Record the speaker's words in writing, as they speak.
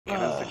¿Quién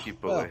es este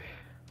equipo, güey?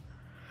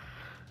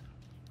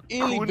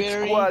 Illy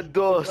Berry. Squad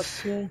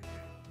 2.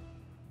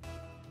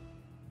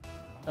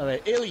 A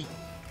ver, Illy.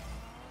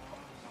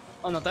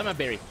 Oh no, time out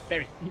Berry.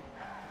 Berry.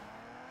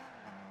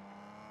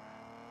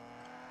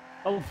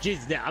 Oh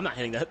jeez, yeah, I'm not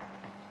hitting that.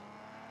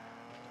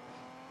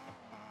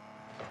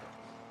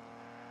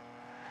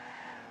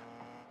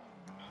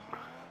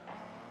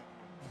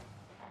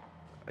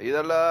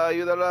 Ayúdala,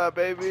 ayúdala,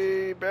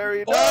 baby.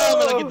 Barry, no. Oh,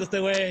 me la quitó este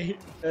güey.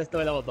 Este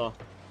güey la botó.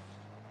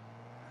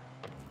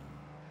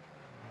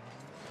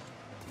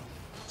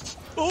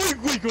 Uy,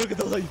 güey, creo que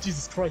estamos ahí,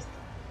 Jesus Christ.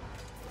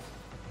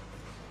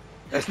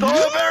 ¡Es todo,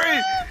 Barry!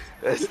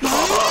 ¡Es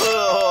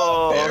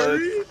todo!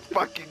 Barry? Let's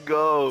fucking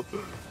go.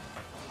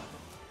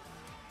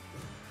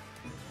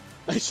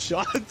 I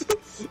shot.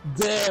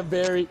 Damn,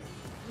 Barry.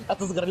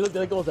 Hasta su carril lo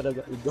tiene como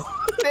fresa.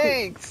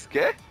 Thanks.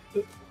 ¿Qué?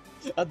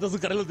 Hasta su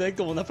carril lo tiene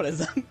como una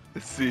fresa.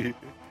 Sí.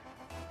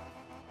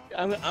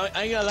 I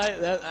ain't gonna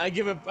lie. I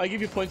give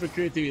you points for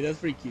creativity. That's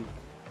pretty cute.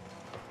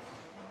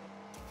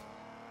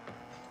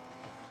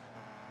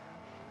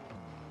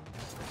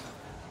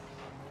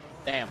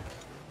 Damn.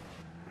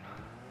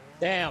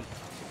 Damn.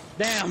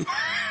 Damn.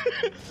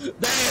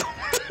 Damn.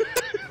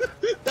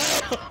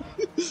 Damn.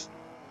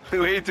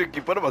 Güey, tu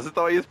equipo nomás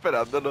estaba ahí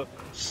esperándolo.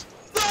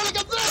 ¡No, le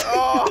cansé!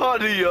 ¡Oh,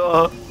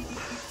 Dios!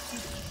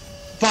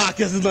 Fuck,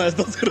 ese no es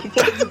 2-0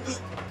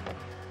 puntos.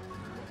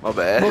 A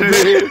ver.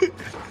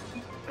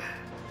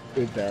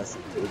 Good pass.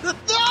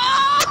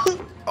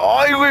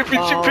 ¡Ay, güey!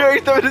 Pinche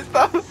Perry también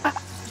está.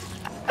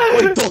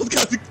 Güey, todos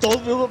casi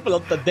todos fuimos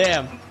pelota.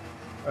 Damn.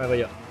 Ahora voy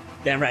yo.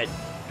 Damn right.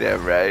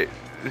 Damn right.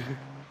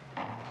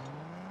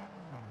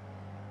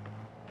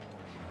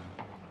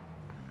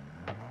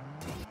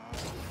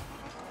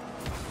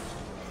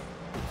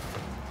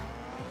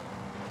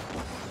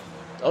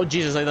 Oh,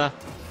 Jesus, ahí está.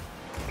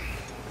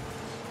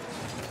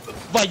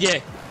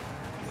 Fallé.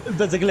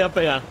 Pensé que le iba a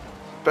pegar.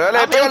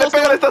 Pégale, pégale,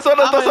 pégale. Está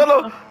solo, está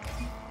solo.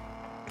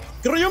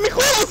 ¡Qué rollo mi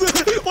juego!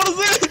 ¡What a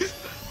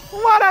save!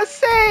 What a save. What a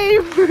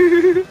save!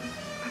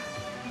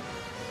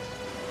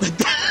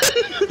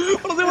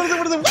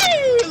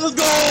 Whee! Let's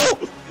go!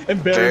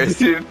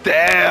 Embarrassing.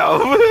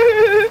 Damn.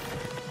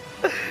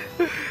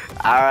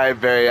 Alright,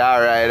 Barry,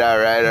 alright.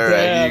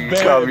 Damn, You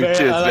Barry, call me Barry,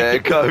 tits, I like man.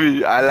 it. Call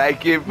me. I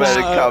like it, but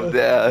Nah, calm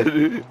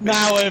down.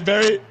 Nah, wait,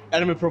 Barry.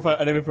 Enemy profile.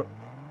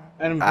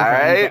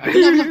 Alright.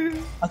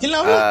 ¿A quién le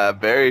habla?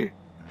 Barry.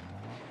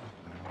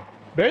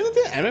 ¿Barry no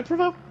tiene enemy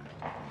profile?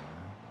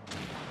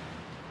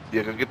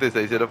 Yo creo que te está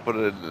diciendo por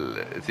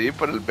el... Sí,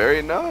 por el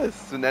Barry, ¿no? Es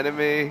un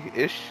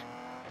anime-ish.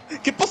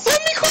 ¿Qué pasó,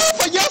 mijo?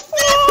 ¡Fallaste!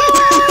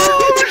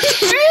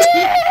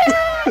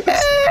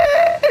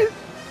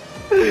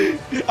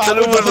 ¿Te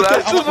lo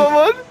burlaste,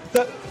 mamón?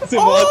 Sí,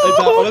 ahí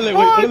está. Órale,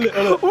 güey. Órale.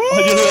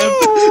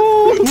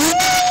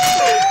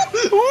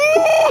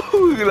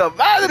 ¡La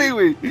madre,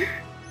 güey!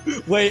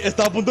 Güey,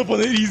 estaba a punto de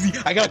poner easy.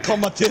 I gotta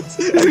calm my tits.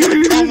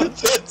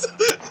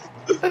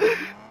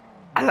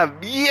 ¡A la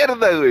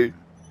mierda, güey!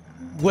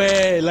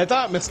 Güey, la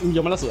neta,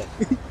 yo me la sudé.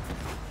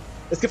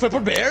 Es que fue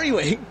por Barry,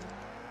 güey.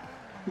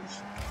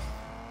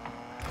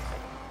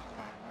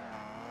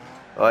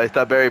 Oh, ahí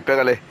está Barry,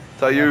 pégale.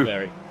 It's all you.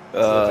 Barry.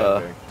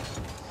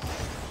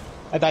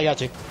 Ahí está, ya,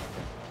 chick.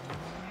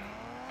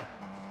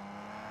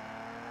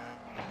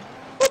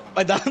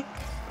 Ahí está.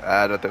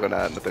 Ah, no tengo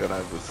nada, pues.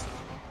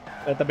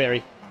 Ahí está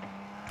Barry.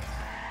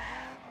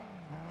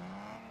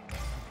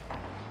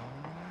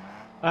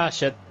 Ah,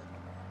 shit.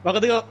 Va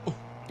contigo.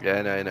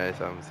 Ya, no,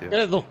 eso vamos a ¿Qué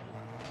eres tú?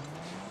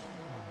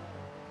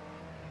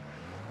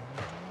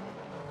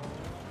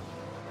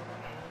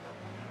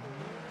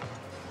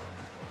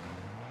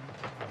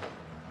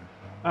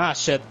 Ah,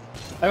 shit.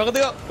 Ahí va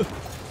contigo.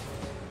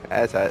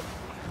 That's it.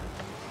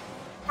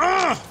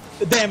 Ah,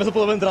 damn, eso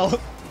pudo haber entrado.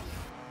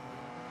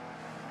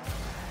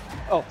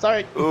 Oh,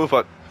 sorry.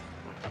 Fuck.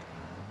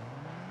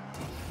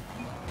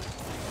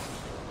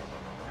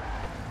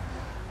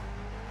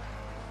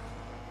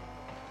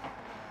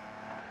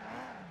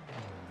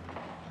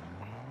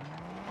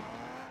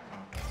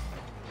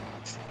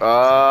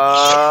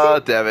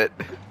 Damn it.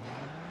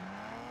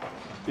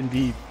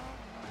 Indeed.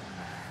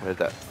 Where's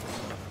that?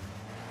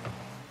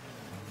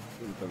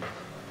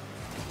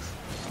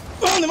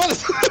 ¡Oh, de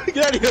manos!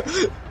 Get out of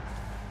here.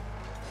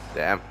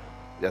 Damn.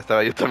 Ya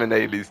estaba yo también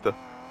ahí listo.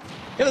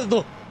 ¿Qué eres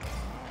tú?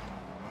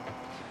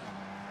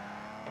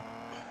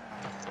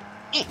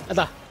 Ahí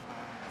está.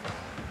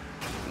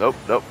 Nope.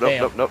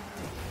 Fuck.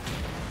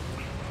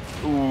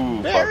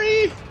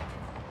 Barry.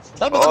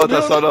 Oh,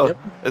 está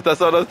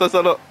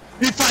solo.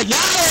 ¡Y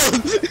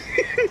fallaron!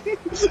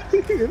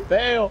 ¡Qué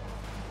feo!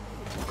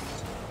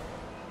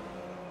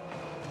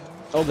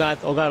 Oh god.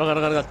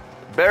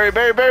 Barry.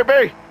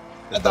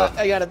 I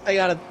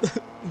got it.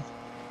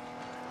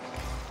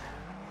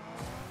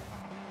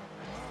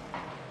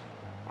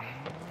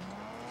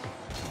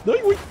 No,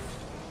 wait.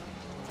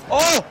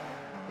 Oh!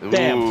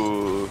 Damn.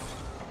 Ooh.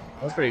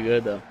 That was pretty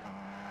good though.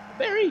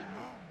 Barry!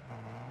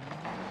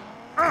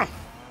 Ah,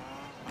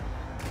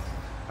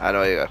 no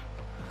va a llegar.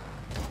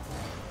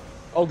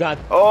 Oh god.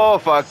 Oh,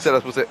 fuck, se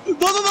las puse. No!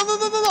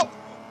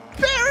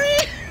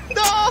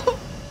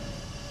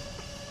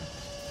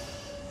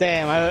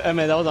 Damn,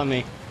 that was on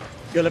me.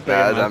 Yo le pegué,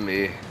 That's man. on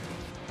me.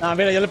 Ah,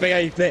 mira, yo le pegué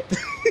ahí.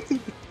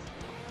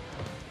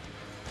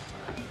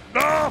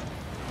 No!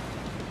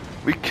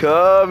 We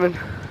coming.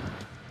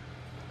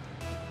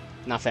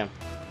 Nah, fam.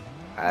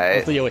 Alright.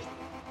 Esto yo, güey.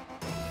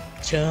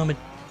 Chumming.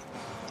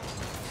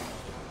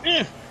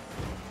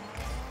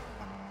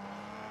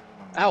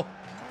 Ow.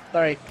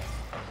 Sorry.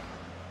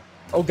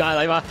 Oh, God,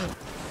 ahí va.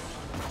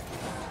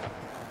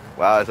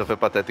 Wow, eso fue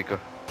patético.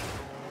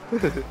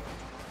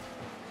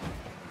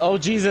 Oh,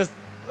 Jesus.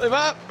 Ahí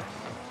va.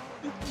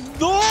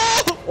 No!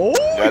 Oh!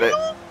 Got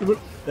it.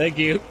 Thank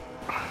you.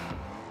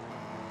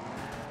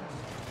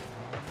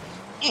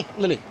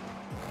 Lily.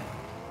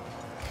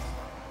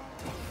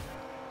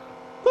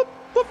 Pup,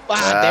 pup.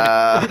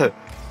 Ah, damn it.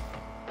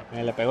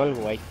 Me le pegó el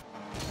güey.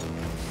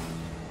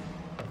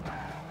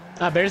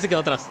 Ah, Barry se quedó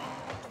atrás.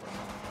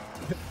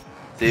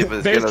 Sí, pues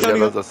es que Bear's nos dio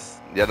coming los up. dos.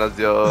 Ya nos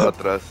dio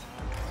atrás.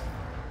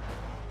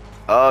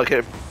 Oh,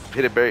 hit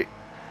it, Barry.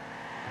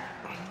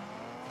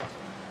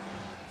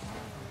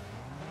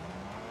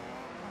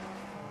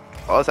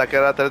 Oh, saca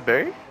era atrás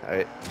Barry?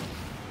 Alright.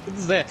 What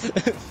is that?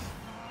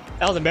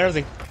 That was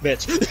embarrassing,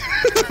 bitch.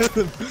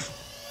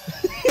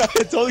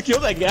 I totally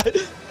killed that guy.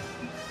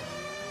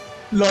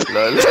 Lol.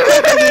 Lol.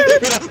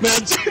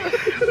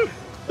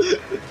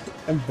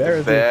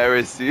 Embarrassing.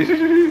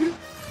 Embarrassing.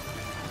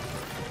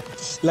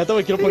 La neta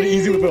me quiero poner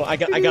easy, bro. I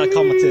gotta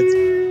calm my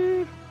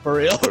tits. For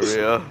real. For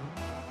real.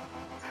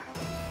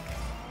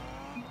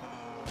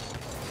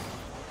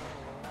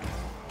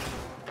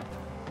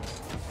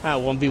 Ah,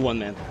 1v1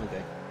 man.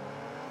 Okay.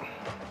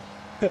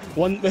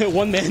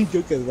 one man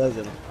good because that's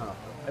it. Oh,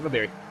 I have a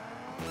berry.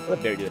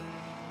 Let Barry do it.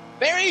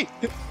 Barry!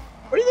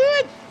 What are you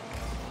doing?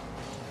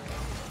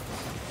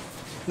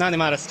 Nah, ni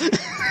madres.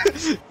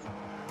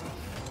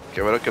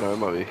 Qué bueno que no me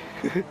moví.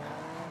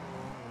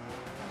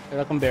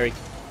 Era con Barry.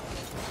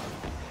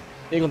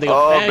 Digo contigo.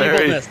 Oh, You both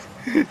Barry. missed.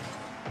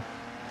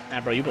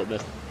 Nah, bro, you both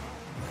missed.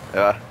 Ahí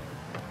va.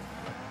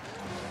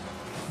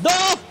 No!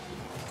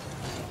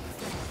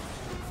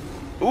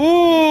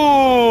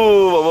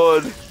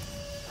 Mamón.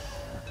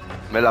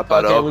 Me la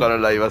paró Okay, cuando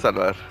la iba a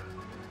salvar.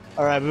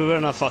 Alright, we better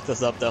not fuck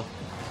this up though.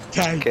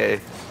 Okay. Okay.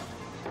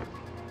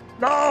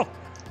 No!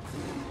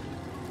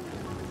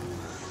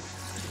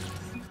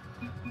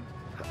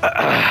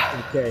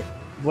 Okay.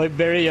 Boy,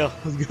 Barry, yo,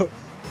 let's go.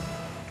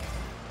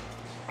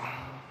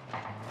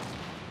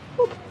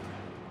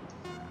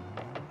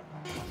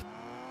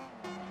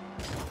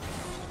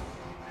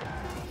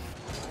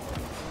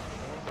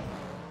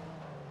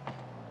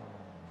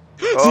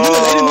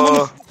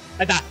 Oh.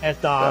 Ahí está,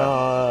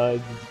 está.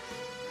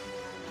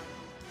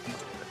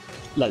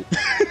 Lol.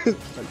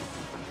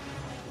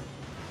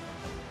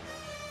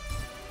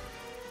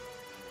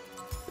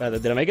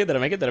 Did I make it? Did I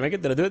make it? Did I make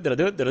it? Did I do it? Did I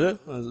do it? Did I do it?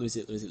 Let me see.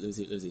 Let me see. Let me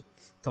see. Let me see.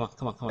 Come on.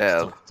 Come on. Come on.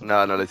 L.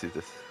 No, no le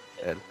hiciste.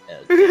 L.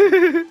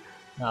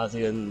 No, it's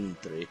even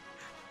 3.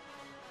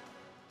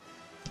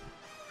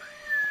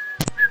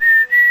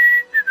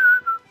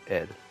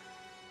 L.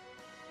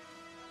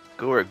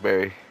 Good work,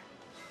 Barry.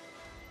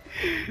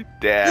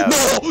 Damn. ¡No!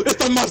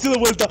 ¡Está en Maxi de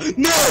vuelta!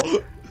 ¡No!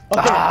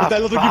 Ok, está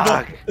el otro equipo.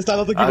 fuck. Está el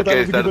otro equipo. Ok,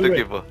 está el otro güey.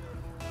 equipo.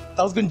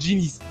 Estamos con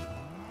genies.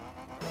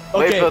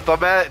 Güey, Okay, pero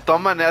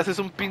toma, me haces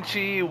un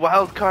pinche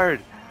wild card.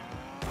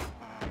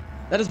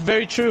 that is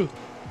very true.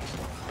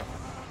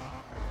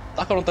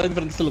 Está cabrón, está en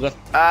diferente lugar.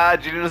 Ah,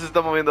 Ginny no se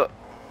está moviendo.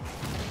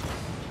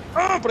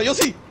 ¡Ah! Pero yo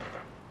sí.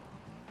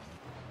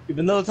 Y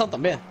Vendado Town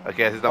también. Ok,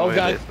 se está Oh,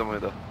 moviendo, God. se está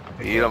moviendo.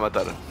 Y lo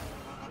mataron.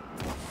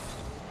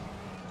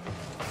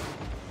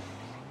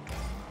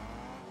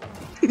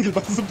 El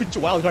vato es un pinche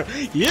wildcard.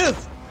 Yes.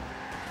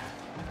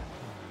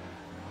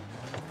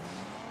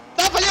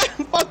 ¡Ah, fallé!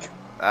 ¡Fuck!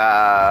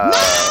 Ah.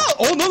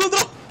 ¡No! ¡Oh, no, no, no!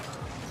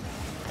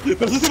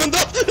 ¡Pero eso se mandó!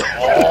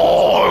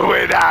 Oh,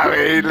 buena,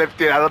 güey. Le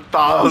tiraron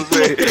todos,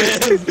 güey.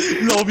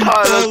 Lo vi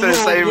Todos los todo,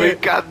 tres ahí güey.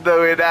 brincando,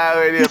 güey. Nada,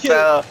 güey, ni de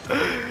pedo.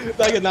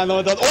 No,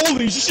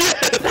 ¡holy shit!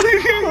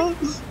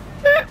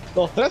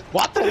 2, 3,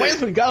 4, güey,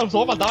 brincaron,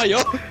 solo faltaba yo.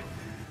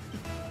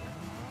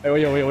 Ahí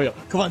voy yo.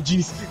 Come on,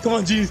 genies.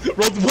 Roll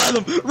the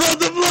platinum.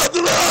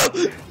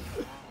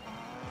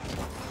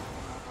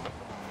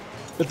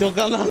 Le tengo que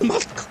ganar al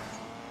Marco.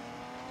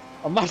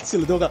 A Marco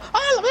le tengo que ganar. ¡Ah,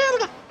 la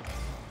verga!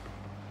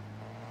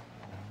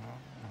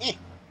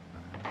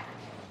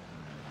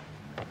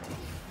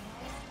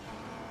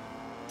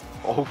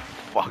 Oh,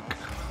 fuck.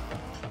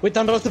 Güey,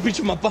 tan raro este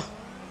pinche mapa.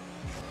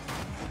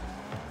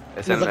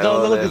 Es Me el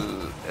sacaron Leo de lo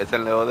del... Es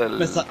el Leo del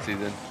Me sa-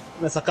 season.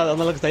 Me saca de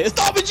onda lo que está ahí.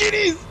 ¡Stop it,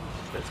 genies!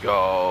 Let's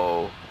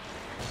go.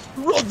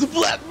 Roll the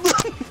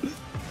platinum.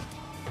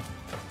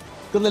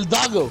 Con el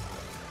doggo.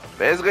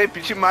 ¿Ves, güey?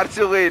 Pinche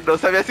Marcio, güey. No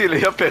sabía si le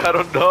iba a pegar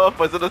o no.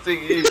 Por eso no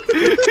seguí.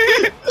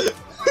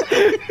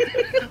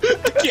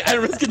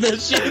 I'm risking that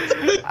shit.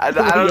 I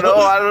don't know.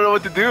 I don't know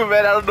what to do,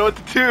 man. I don't know what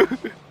to do.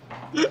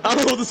 I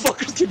don't know what this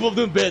fucker's capable of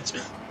doing, bitch.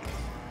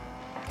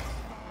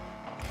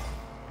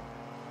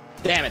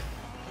 Damn it.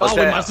 O Oh, sea-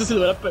 güey, Marcio se le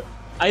hubiera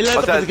Ahí la O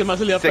neta sea, pensé que más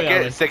se le iba a pegar,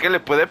 güey. sé que le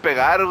puede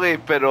pegar, güey,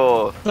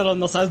 pero... Pero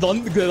no sabes de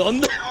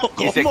dónde o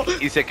cómo.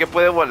 Y sé que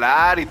puede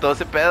volar y todo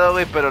ese pedo,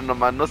 güey, pero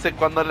nomás no sé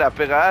cuándo le va a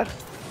pegar.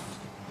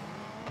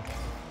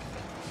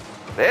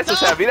 ¿Ves? O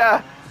sea,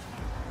 mira.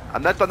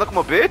 Anda actuando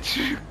como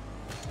bitch.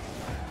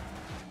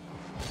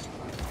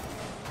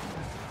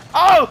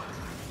 ¡Oh!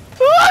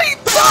 ¡Ay,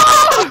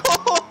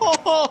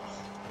 no!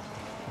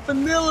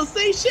 Vanilla,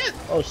 say shit!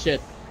 Oh shit.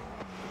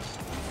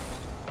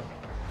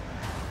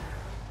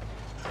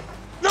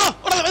 ¡No!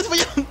 ¡Ahora vez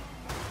falló!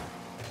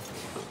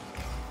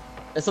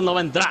 Eso no va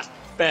a entrar,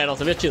 pero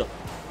se ve chido.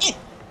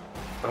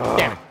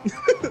 Damn it.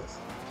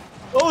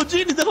 Oh,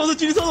 Genie, dejamos de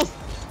Genie solos.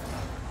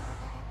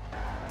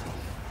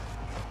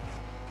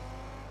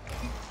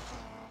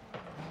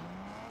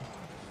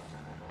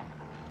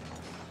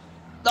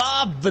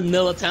 Ah,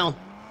 Vanilla Town.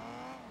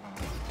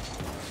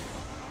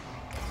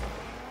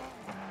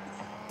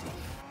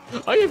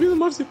 Ay, ahí viene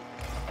Marcio.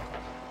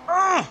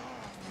 ¡Ah!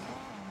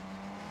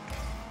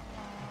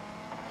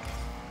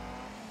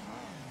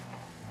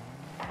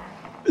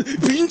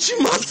 ¡Pinche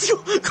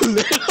Marcio!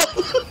 ¡Culero!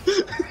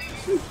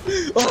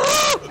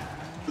 ¡Ah!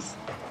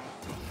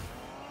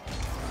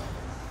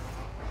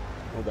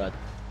 Oh god.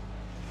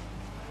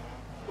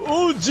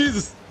 Oh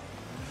Jesus!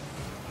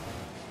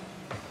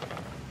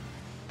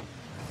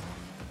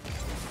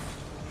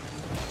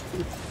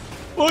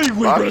 ¡Ay,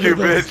 güey! Fuck you,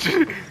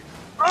 bitch.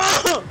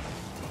 ¡Ah!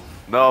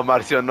 No,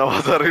 Marcio, no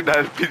vas a arruinar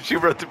el pinche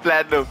Road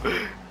Platinum.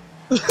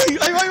 ¡Ahí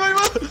va, ahí va, ahí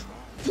va!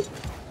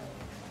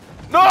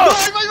 ¡No!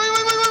 ¡Ahí va, ahí va, ahí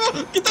va,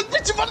 ahí va! ¡Quita el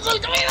pinche Marcio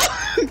del camino!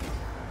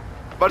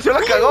 Marcio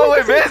la cagó,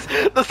 güey, ¿ves?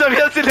 No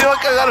sabía si le iba a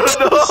cagar o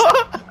no.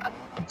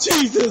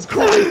 Jesus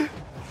Christ!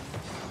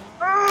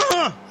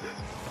 ¡Ah!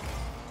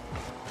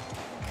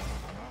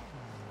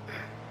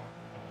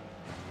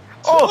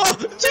 ¡Oh!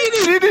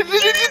 ¡Genie!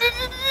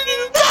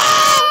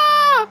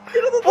 ¡Ah!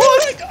 ¡Oh,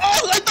 ahí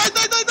está, ahí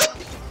está, ahí está!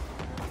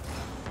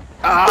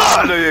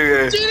 ¡Ah! No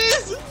llegué.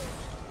 ¡Genies!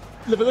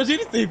 ¿Le pegó a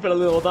Genies? Sí, pero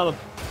le botaron.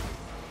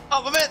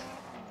 ¡Oh, mami!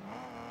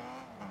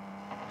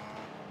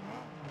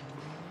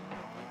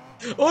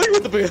 ¡Ay, me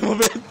te pegué,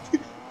 mami!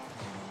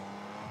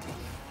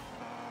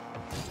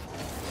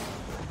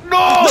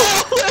 ¡No!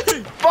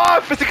 güey!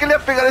 ¡Fuck! Pensé que le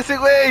iba a pegar a ese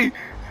güey.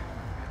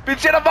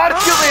 ¡Pinche era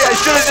Marcio, güey! I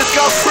should've just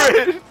gone for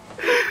it.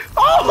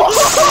 ¡Oh!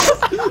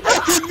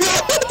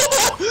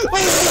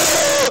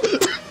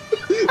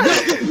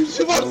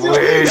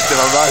 Güey, te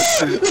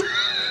mamaste.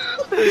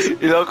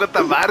 Y luego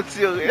contra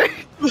Marcio, güey.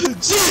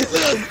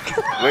 Jesus!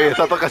 Güey,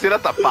 esa toca sí la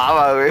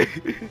tapaba, güey.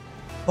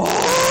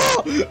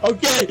 Oh,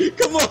 okay,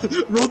 come on,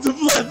 road to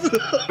blood.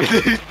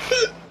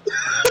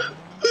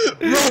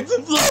 Road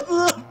to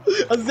blood.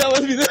 Así se llama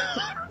el video.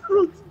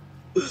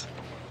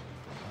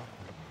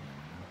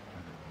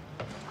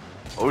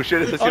 Oh shit,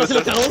 ese sí Ahora se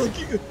la va a cagó.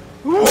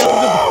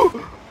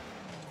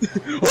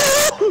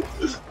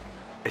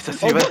 esa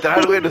sí iba a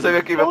entrar, güey. No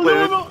sabía que iba a No,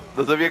 poder. no, no.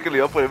 No sabía que le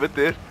iba a poder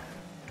meter.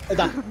 Ahí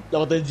está, la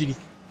boté de Genie.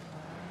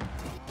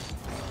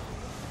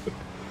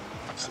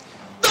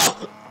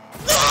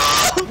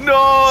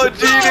 ¡No,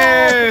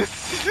 Genius!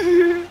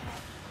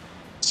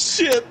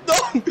 Shit,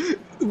 no!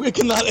 We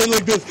cannot end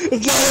like this.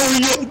 It's not over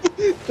yet.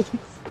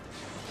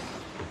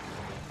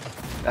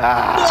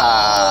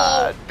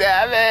 Ah,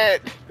 damn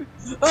it!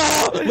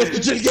 ¡Ah! ¡No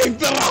escuché el game,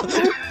 perra!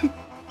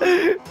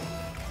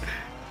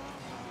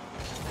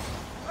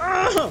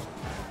 ¡Ah!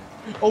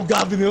 Oh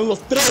god, vinieron los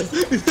tres.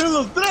 Vinieron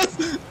los tres.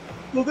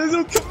 Los tres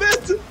son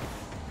commit.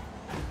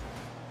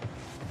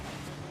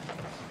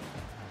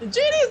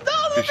 Genius, no!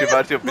 Pinche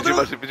Marcio, pinche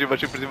Marcio, pinche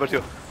Marcio, pinche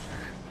Marcio.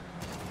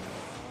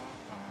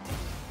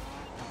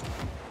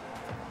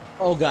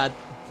 Oh god.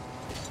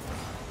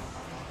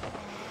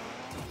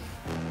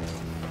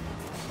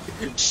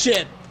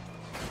 Shit.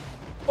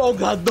 Oh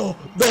god, no,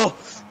 no.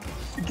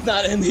 It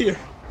cannot end here.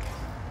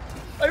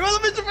 Ahí va la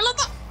pinche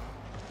pelota.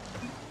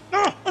 No,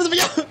 ahora se me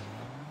llama.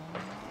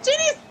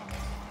 Genius.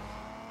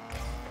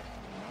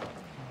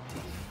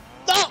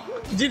 No.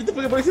 Genius, te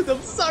pegué por accidente.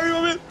 I'm sorry,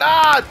 man.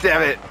 Ah,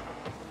 damn it!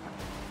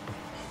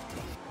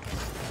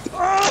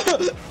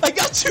 I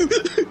got you.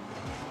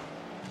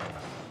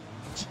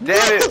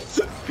 Damn it!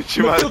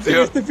 Pinche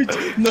Marcio.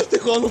 No, este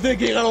juego no tiene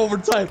que llegar a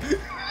overtime.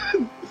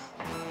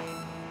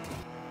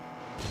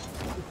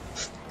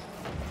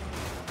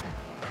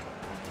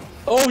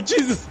 Oh,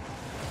 Jesus!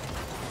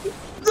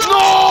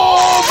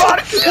 No,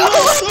 Marcio!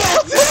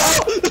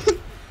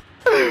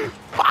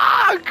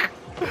 Fuck!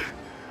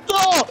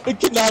 No! It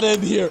cannot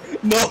end here.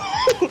 No!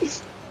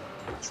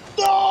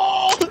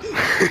 No!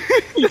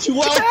 It's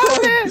wild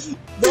card!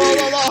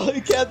 No!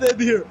 It can't end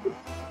here.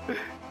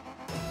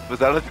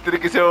 Pues ahora sí tiene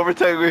que ser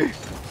overtime, güey.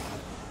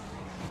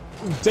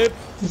 Sí,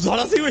 pues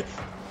ahora sí, güey.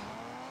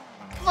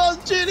 ¡No,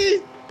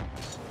 Jenny!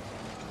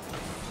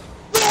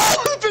 ¡No!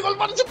 ¡Me pegó el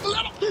Marcio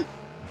culero!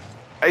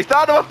 Ahí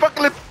está, nomás para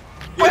que le...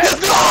 ¡Pues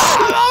no,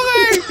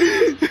 güey!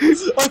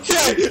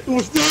 Okay,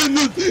 we're still in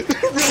this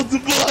road to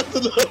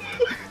blood.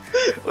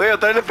 Güey,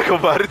 otra vez le pegó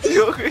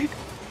Marcio, güey.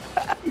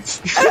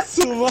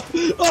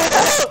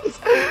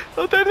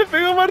 Otra vez le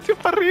pegó Marcio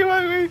para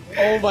arriba, güey.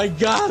 Oh my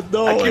god,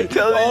 no I way. keep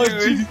telling Oh, you,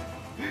 güey. jeez.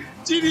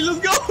 Genie, let's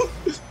go.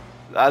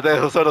 Ah, te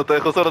dejo solo, te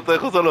dejo solo, te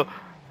dejo solo.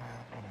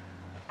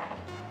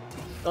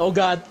 Oh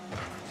god.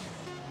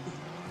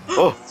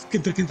 Oh. Que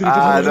entre,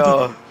 Ah,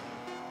 no.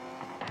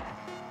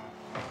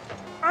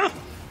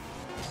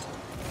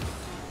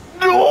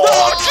 ¡No!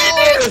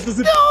 ¡Genies!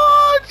 ¡No!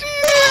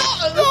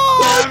 ¡Genies! ¡No!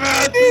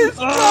 ¡Genies!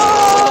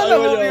 ¡No! ¡La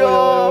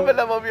movió! ¡Me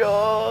la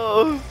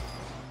movió!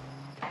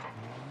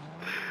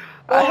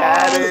 I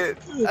had it.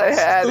 I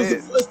had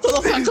it. Esto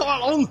no se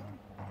acabaron.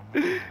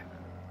 ¡No!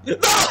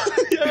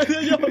 Ya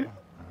venía yo.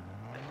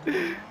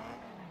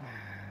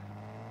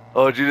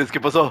 Oh, Genies, ¿qué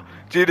pasó?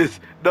 Genies,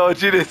 no,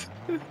 Genies.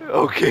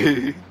 Ok.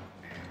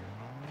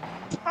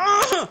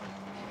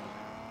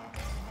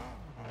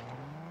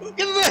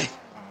 ¡Quítate!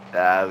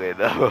 Ah, güey,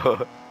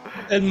 no.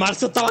 El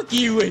Marcio estaba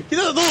aquí, güey.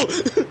 ¡Quítate tú!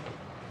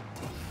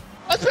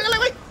 ¡Ah, pégale,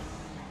 güey!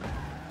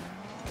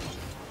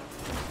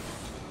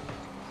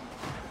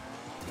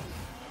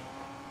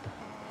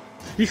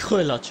 Hijo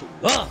de la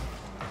chingada.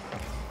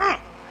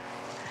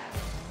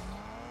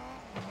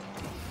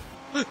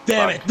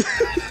 Damn it.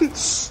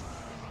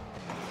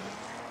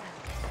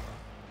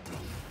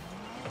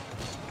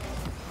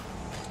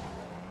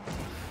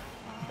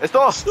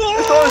 Esto, fuck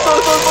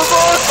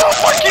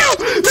you.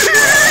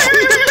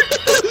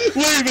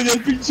 Güey, me dio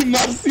el pinche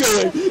Marcio,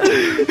 güey.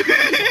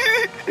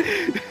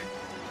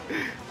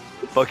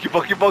 Fuck you,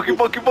 fuck you, fuck you,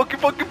 fuck you, fuck you,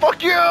 fuck you,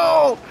 fuck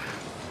you.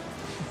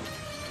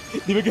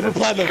 Dime que fue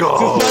Platinum. Go.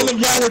 Si es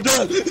Platinum, ya, we're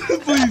done.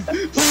 Please,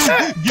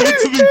 give it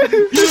to me.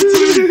 Give it to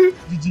me.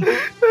 GG.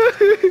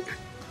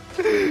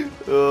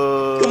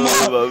 Oh, Come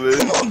on, mames.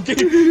 come on,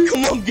 Gabe.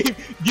 Come on, Gabe.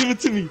 Give it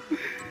to me.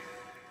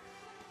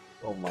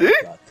 Oh my ¿Sí?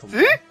 god, come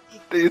 ¿Sí? on.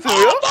 ¿Te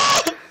subió?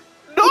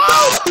 ¡No!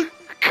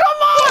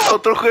 ¡Come on!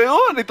 ¿Otro juego?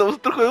 ¿Necesitamos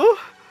otro juego?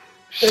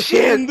 Estoy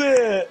en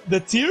the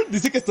tier,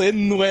 dice que estoy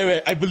en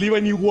 9. I believe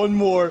I need one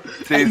more.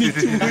 Sí, I sí, need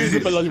sí, two sí, more. sí,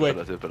 Pero, güey.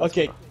 espera, Ok,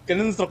 ¿quién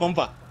es nuestro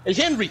compa? El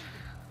Henry.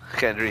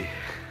 Henry.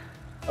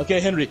 Ok,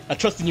 Henry, I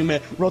trust in you, man.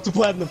 Road to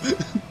Platinum.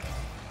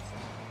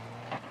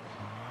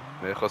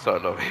 Me dejó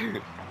solo,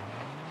 güey.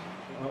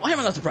 Why am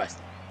I not surprised?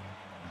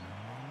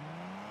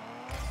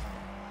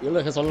 Yo lo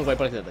dejé solo, güey,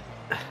 para que te...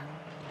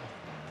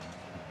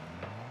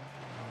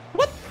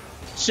 What?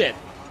 Shit.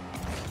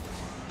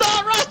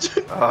 No,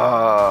 Roger!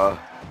 Ah.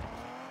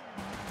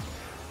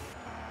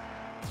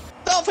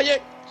 No,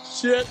 fallé.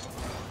 Shit.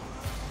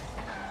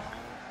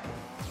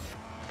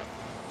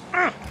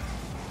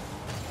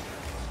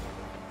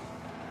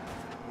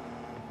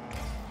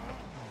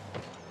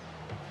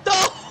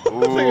 No,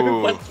 me pegué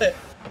muy fuerte.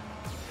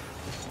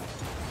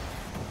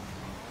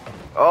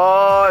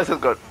 Oh, ese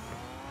es gol.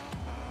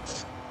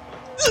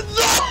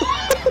 ¡No!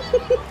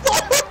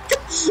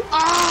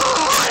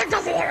 ¡Ah!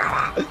 ¡Casi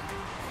llegaba!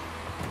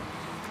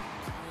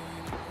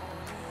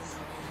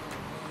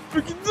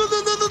 No,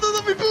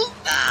 me pegó.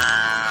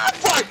 ¡Ah!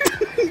 ¡Fuck!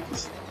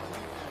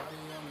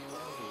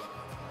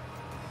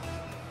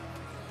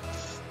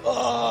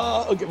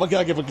 Ok,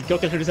 porque creo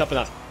que el Henry se va a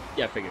pelar.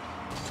 Yeah, I figured.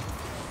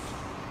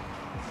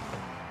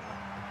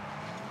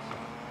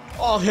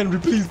 Oh, Henry,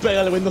 please,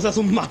 pégale, güey, no seas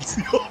un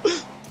Marcio.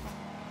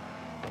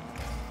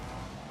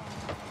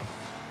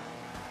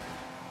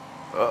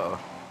 Uh-oh.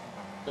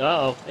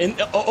 Uh-oh.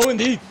 Oh,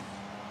 indeed.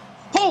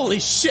 Holy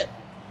shit.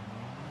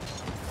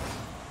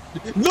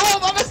 ¡No,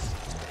 mames!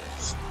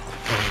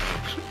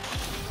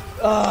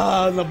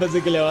 Ah, no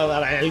pensé que le iba a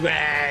dar a él, güey.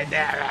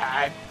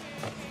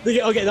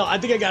 Okay, no, I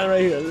think I got it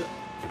right here.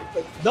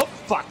 Nope,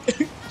 fuck.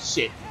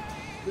 Shit.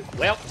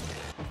 Well,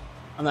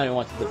 I'm not even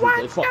watching the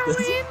replay. Fuck this.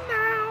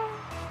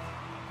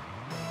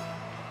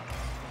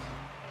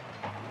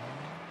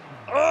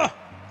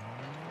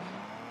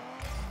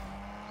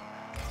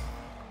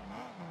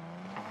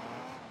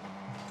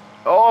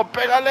 Oh,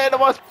 pégale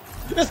nomás.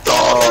 ¡Esto!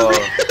 Oh.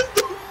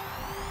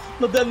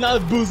 No te da nada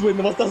de boost, güey.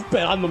 Nomás estás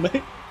esperándome.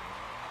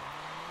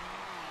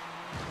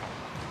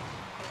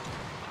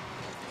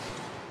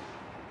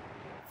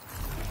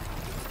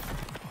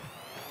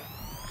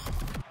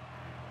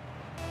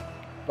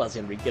 Plus,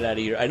 Henry, get out of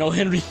here. I know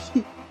Henry.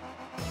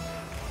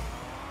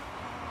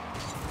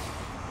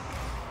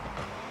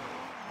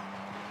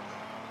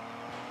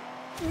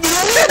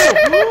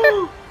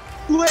 ¡No!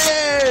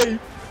 ¡Güey!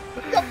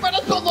 ¡Ya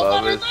apenas pasó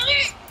la mames.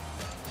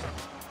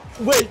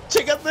 Güey,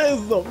 chécate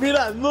eso.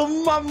 Mira, no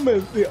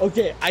mames, tío. Ok,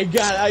 I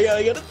got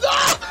it.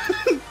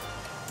 ¡No!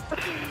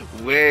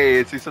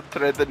 Güey, se hizo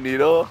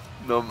entretenido.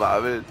 No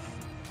mames.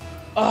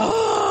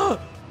 ¡Ah!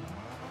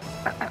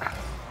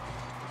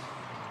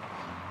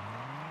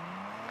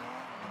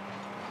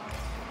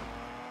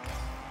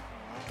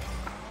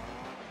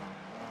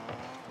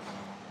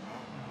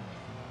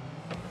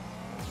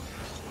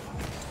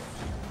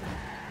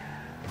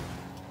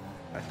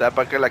 Ahí está,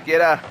 para que la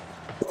quiera.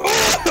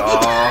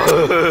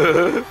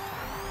 No.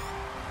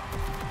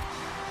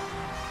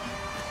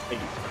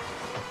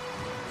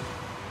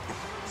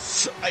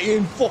 I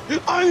ain't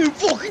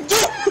fucking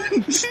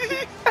done.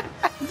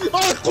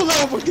 ¡Ay,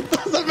 joder! ¿Por qué te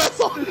das el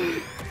beso?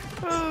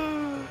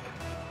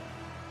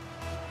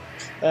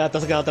 Te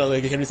has quedado atrás,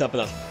 güey, que Henry se va a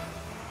pelar.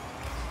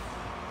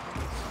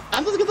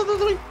 Antes de que te atrás,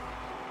 güey.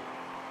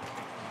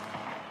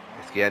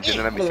 que ya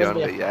entiende la misión,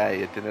 güey. Ya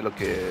entiende lo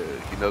que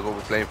he knows what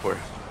we're playing for.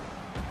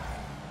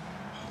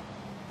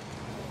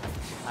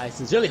 I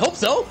sincerely hope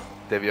so.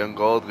 Te vio en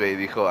gold, güey.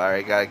 Dijo,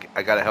 alright,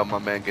 I gotta help my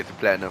man get to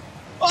platinum.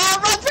 Oh,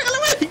 bro, pégale,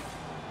 güey.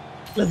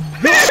 Let's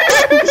go.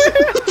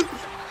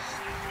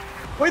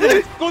 Wait,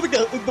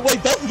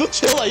 wait, that's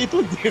chill ahí,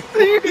 tú, tío.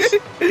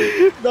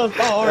 No,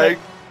 está alright.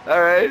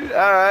 Alright,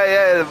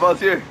 yeah, the ball's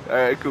here.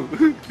 Alright, cool.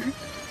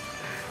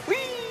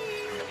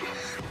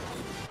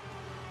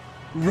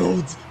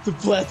 Roads to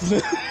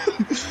platinum.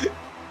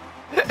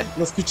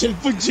 No escuché el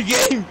pinche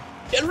game.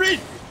 Henry,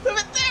 me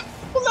metí,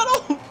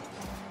 púlalo.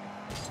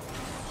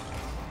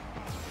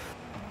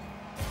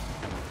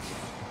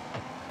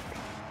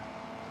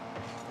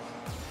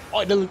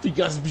 Ay, no le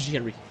pigas, pinche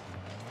Henry.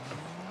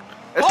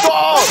 Let's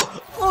go!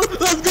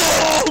 Let's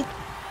go!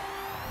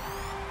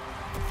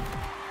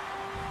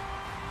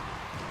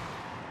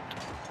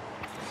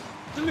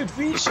 Dude,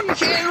 finishing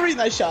Henry,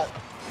 nice shot.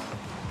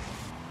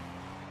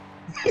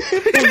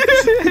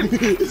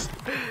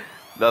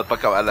 No, pa'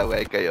 acabarla,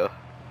 güey, cayó.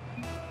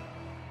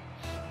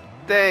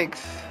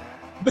 Thanks.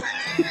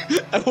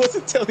 I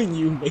wasn't telling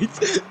you,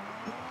 mate.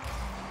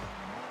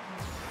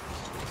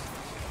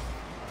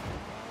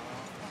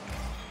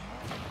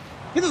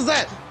 What is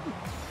that?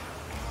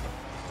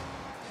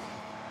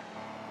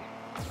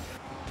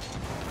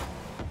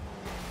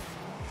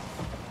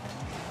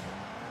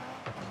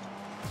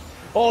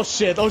 Oh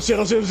shit, oh shit,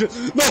 oh shit, oh shit.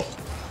 No!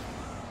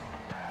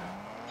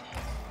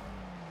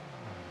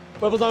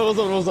 What's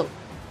up?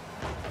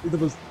 Get the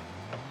boost.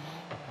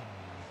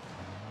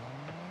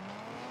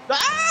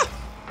 Ah!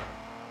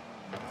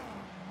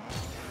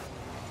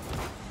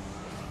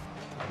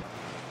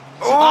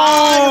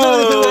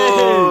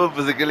 Oh,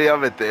 pensé que le iba a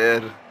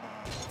meter.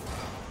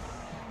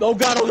 Oh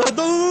god,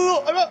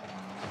 no, I'm up.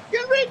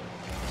 Get rid!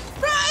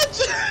 Reg!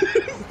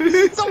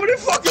 Somebody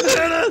fucking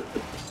hit it!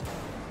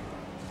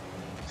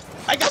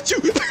 I got you!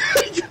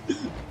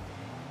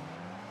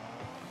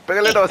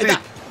 Pégale, no, así.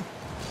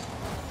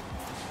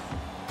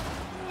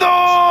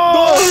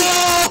 ¡No!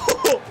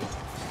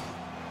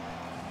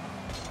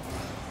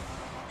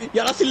 Y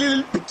ahora sí le da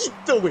el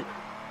piquito, güey.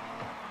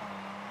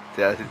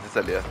 Sí, ahora sí te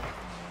salió.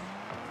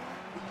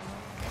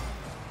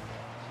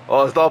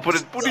 Oh, estaba por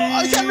el Pudin.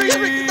 Oh,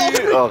 Henry, no,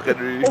 Henry. Oh,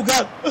 Henry. Oh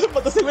god,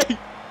 mataste, güey.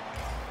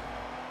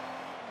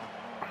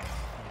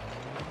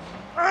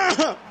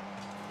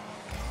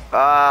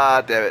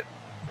 Ah, damn it.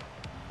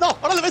 No,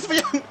 ahora le ves para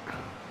allá.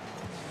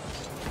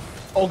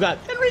 Oh god,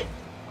 Henry.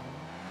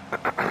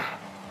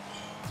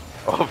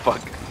 Oh, fuck.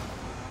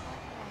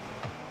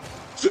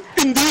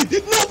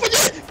 Indeed, no,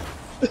 fallé.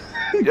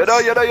 Yo no.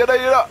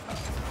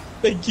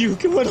 Thank you,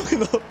 qué bueno que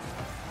no.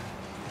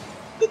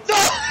 No,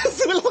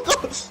 se me loco.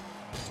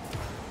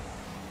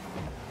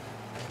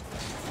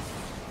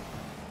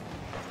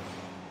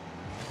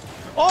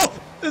 Oh,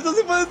 esto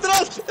sí fue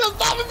detrás.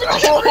 No, me pegó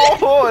Henry.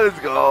 Oh, let's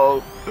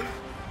go.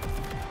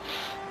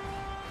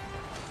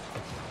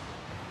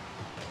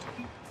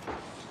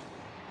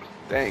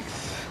 Thanks.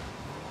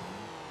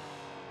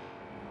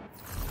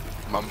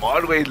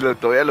 Mamón, güey,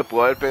 todavía lo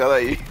pudo haber pegado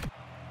ahí.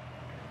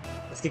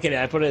 Es que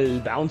quería ir por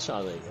el bounce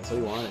shot, güey. That's what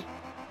he wanted.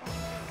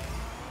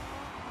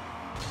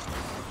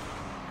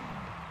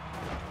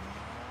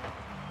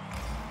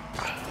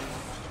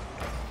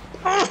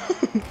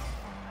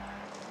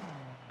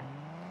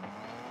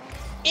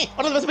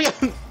 Ahora le vas a pegar.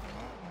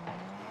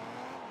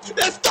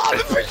 ¡Está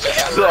de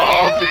perseguir! No,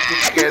 pinche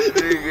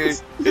Henry, güey.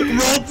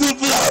 ¡No te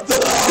plata!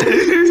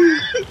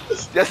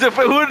 Ya se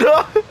fue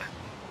uno.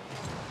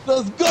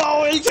 Let's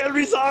go,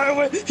 Henry's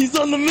on, he's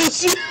on the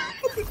mission.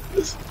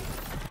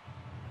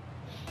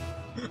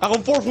 Hago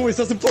un forward,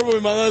 estás en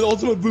forward, man, el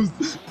ultimate boost.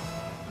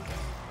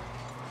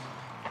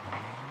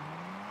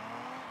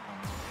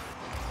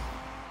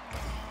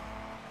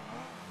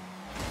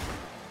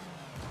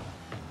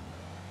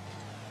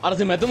 Ahora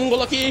si meten un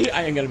gol aquí,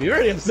 I am gonna be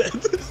very upset.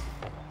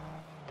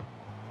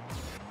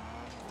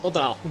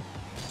 Otra.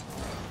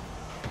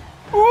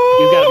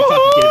 You gotta be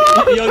fucking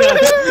kidding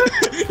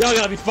me. Y'all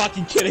gotta be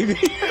fucking kidding me.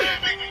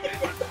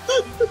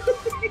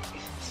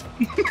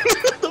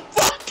 What the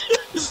fuck?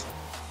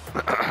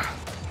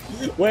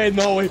 Wey,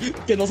 no, wey.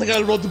 Que no sacan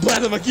el road to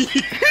platinum aquí.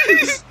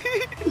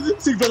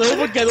 Si perdemos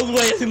porque hay dos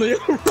güeyes y no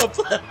llega un road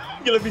to platinum,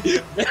 I'm gonna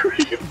be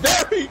very,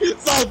 very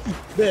salty,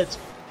 bitch.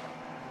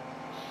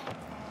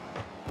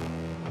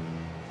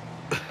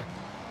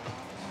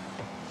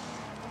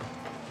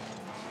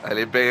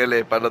 Alguien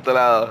pégale para el otro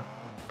lado.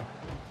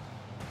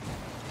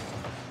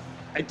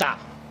 Ahí está.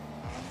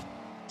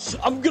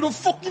 I'm gonna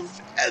fucking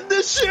end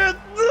this shit.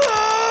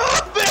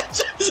 No,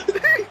 bitch.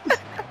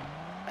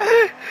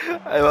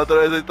 Ahí va otra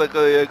vez, está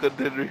jodida con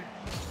Henry.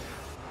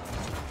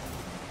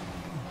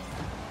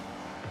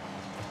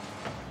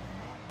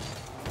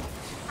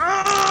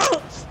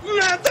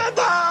 ¡Mete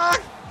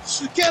attack!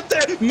 ¡Que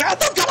te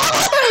meta,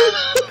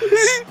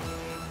 cabrón!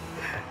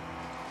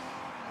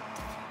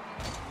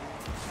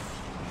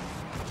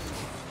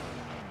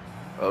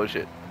 Oh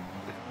shit.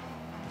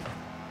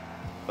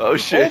 Oh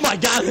shit. Oh my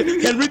god,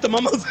 Henry, te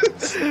mamas.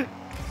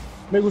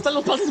 Me gustan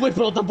los pases, güey,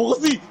 pero tampoco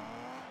así.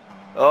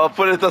 Oh,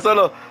 Pudin está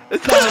solo.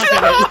 Está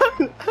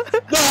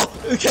No,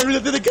 Henry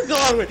lo tiene que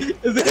acabar, güey.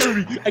 Es de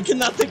Henry. I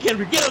cannot take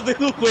Henry. Get out of the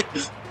güey.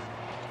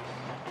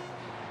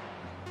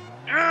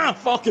 Ah,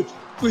 fuck it.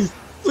 Please,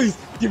 please,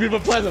 give me my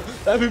platinum.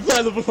 Dame mi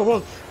platinum, por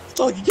favor. Es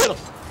todo lo que quiero.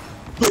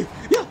 Please,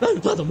 ya, dame mi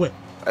platinum, güey.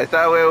 Ahí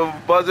está, güey.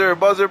 Buzzer,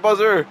 buzzer,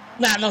 buzzer.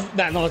 No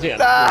va a llegar.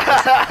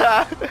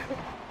 Nah.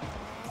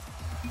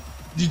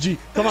 GG.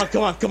 Come on,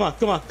 come on, come on,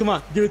 come on, come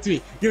on. Give it to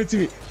me. Give it to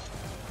me.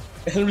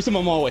 Henry's in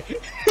my mall,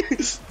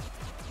 güey.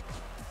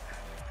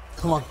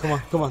 Come on, come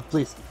on, come on.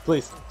 Please,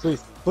 please,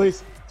 please,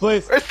 please,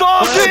 please. It's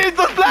all good.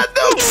 The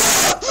platinum.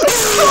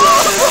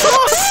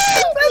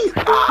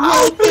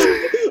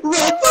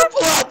 Run the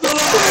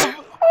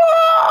platinum.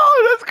 Oh,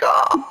 let's go.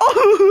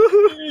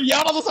 Y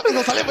ahora no sabes,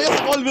 no sale, ya se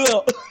acabó el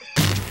video.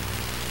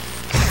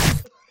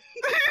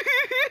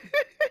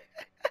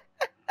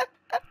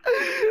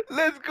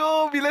 Let's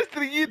go, vi la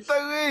estrellita,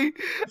 güey.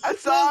 I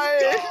saw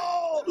it.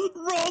 Go!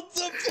 Run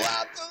the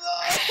platinum.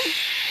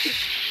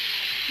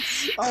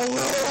 I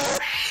will.